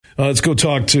Let's go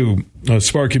talk to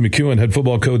Sparky McEwan, head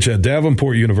football coach at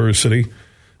Davenport University,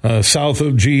 south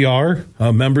of GR.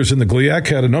 Members in the GLIAC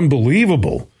had an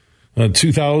unbelievable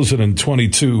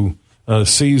 2022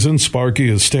 season. Sparky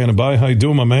is standing by. How you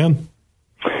doing, my man?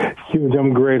 Huge,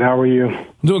 I'm great. How are you?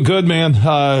 Doing good, man.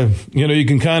 You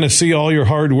can kind of see all your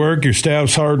hard work, your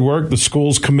staff's hard work, the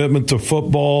school's commitment to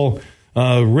football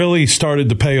really started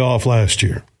to pay off last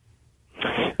year.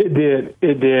 It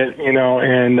did,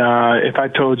 and if I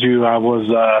told you I was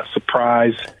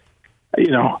surprised,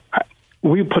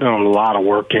 we put in a lot of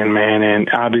work in, man, and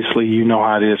obviously you know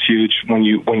how it is, Huge. When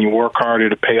you work harder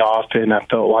to pay off, and I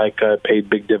felt like it paid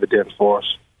big dividends for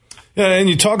us. Yeah, and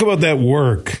you talk about that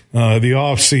work, the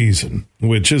off season,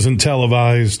 which isn't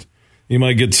televised. You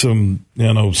might get some,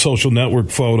 social network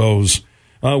photos.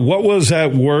 What was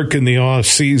that work in the off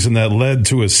season that led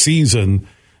to a season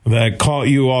that caught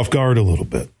you off guard a little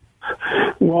bit?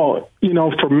 Well,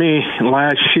 for me,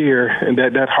 last year,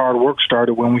 that hard work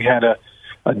started when we had a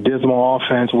dismal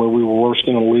offense where we were worst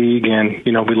in the league, and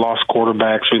we lost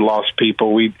quarterbacks, we lost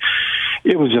people.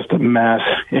 It was just a mess,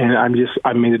 and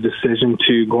I made a decision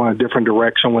to go in a different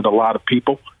direction with a lot of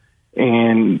people.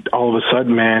 And all of a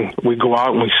sudden, man, we go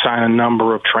out and we sign a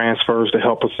number of transfers to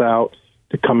help us out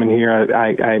to come in here.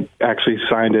 I actually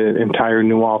signed an entire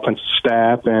new offensive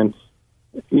staff, and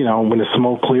when the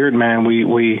smoke cleared, man,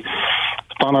 we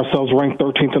found ourselves ranked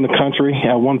 13th in the country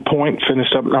at one point,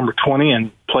 finished up number 20,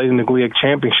 and played in the GLIAC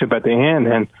championship at the end.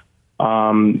 And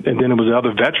then it was the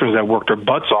other veterans that worked their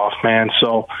butts off, man.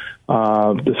 So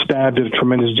the staff did a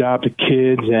tremendous job to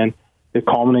kids, and it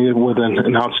culminated with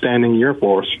an outstanding year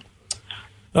for us.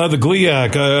 The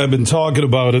GLIAC, I've been talking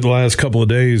about it the last couple of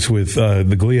days with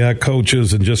the GLIAC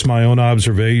coaches and just my own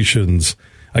observations.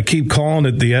 I keep calling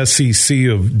it the SEC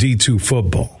of D2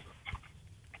 football.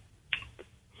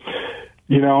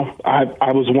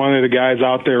 I was one of the guys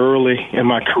out there early in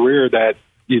my career that,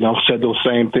 said those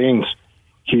same things,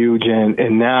 Huge,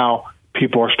 and now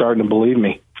people are starting to believe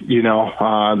me.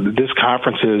 This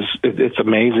conference it's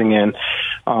amazing, and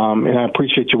I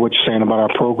appreciate what you're saying about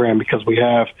our program, because we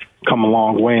have come a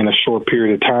long way in a short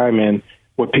period of time. And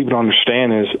what people don't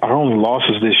understand is our only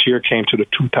losses this year came to the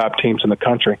two top teams in the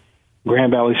country.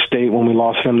 Grand Valley State, when we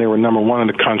lost them, they were number one in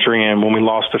the country, and when we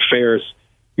lost to Ferris,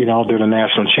 they're the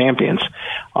national champions.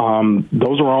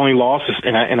 Those are our only losses,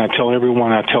 and I tell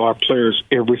everyone, I tell our players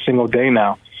every single day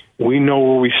now, we know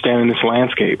where we stand in this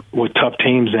landscape with tough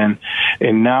teams,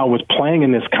 and now with playing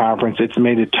in this conference, it's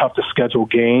made it tough to schedule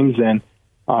games, and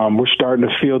we're starting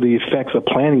to feel the effects of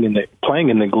playing in the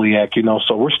GLIAC.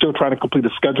 So we're still trying to complete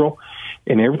the schedule,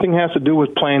 and everything has to do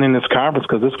with playing in this conference,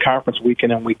 because this conference week in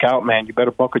and week out, man, you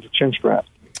better buckle your chin strap.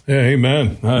 Yeah,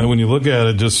 amen. When you look at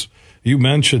it, you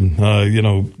mentioned,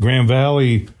 Grand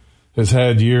Valley has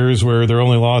had years where their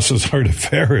only losses are to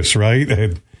Ferris, right?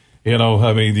 And,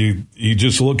 you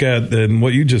just look at, and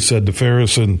what you just said, to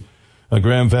Ferris and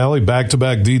Grand Valley,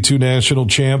 back-to-back D2 national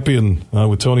champion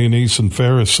with Tony Anise and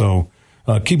Ferris. So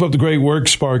keep up the great work,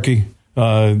 Sparky.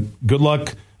 Good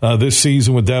luck this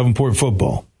season with Davenport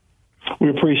football. We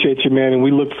appreciate you, man, and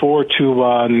we look forward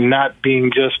to not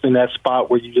being just in that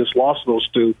spot where you just lost those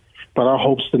two, but our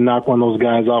hopes to knock one of those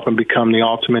guys off and become the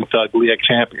ultimate GLIAC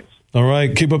champions. All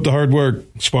right. Keep up the hard work,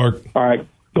 Spark. All right.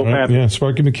 Go Panthers. Yeah,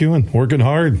 Sparky McEwan, working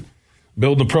hard,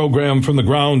 building a program from the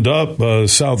ground up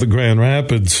south of Grand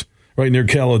Rapids, right near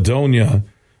Caledonia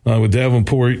with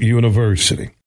Davenport University.